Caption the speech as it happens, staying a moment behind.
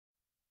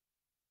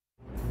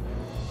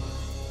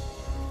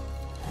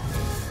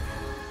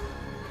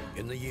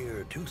In the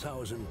year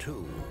 2002,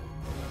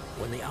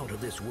 when the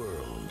out-of-this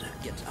world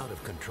gets out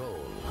of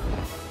control,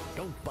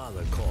 don't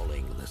bother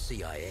calling the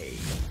CIA.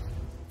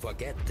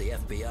 Forget the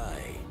FBI,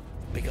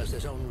 because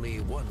there's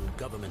only one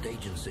government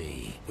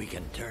agency we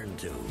can turn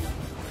to.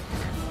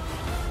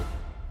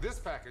 This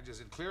package is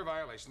in clear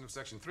violation of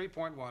Section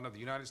 3.1 of the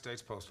United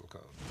States Postal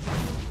Code.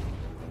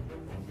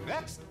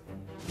 Next!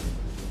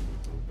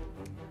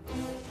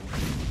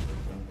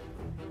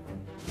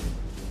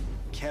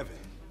 Kevin.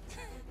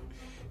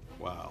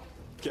 Wow.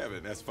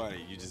 Kevin, that's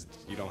funny.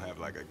 You don't have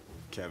like a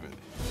Kevin.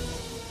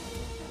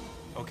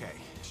 Okay,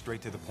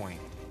 straight to the point.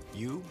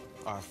 You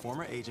are a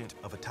former agent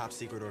of a top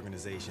secret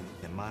organization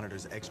that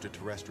monitors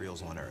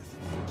extraterrestrials on Earth.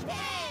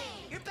 Hey,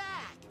 you're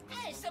back!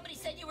 Hey, somebody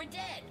said you were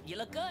dead. You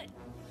look good.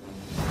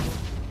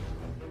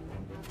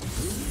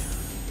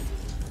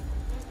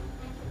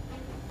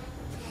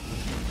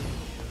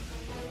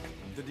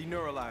 The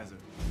deneuralizer.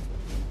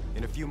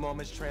 In a few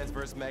moments,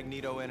 transverse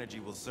magneto energy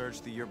will surge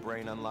through your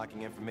brain,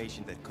 unlocking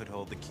information that could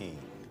hold the key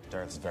to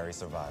Earth's very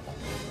survival.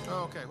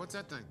 Oh, okay. What's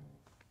that thing?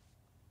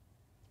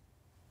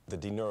 The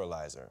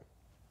deneuralizer.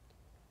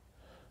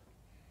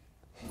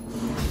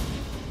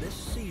 This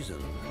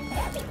season,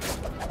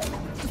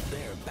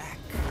 they're back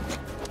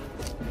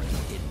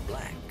in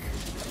black.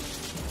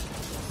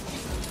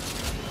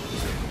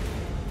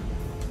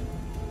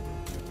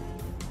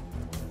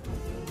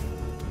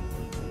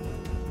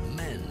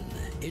 Men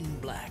in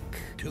Black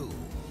 2.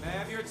 May I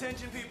have your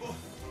attention, people?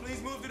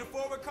 Please move to the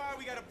forward car.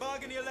 We got a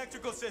bug in the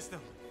electrical system.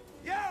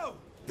 Yo,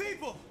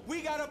 people,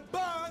 we got a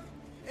bug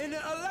in the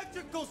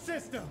electrical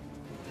system.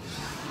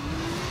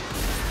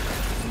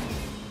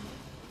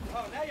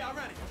 Oh, now y'all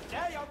running.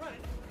 Now y'all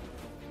running.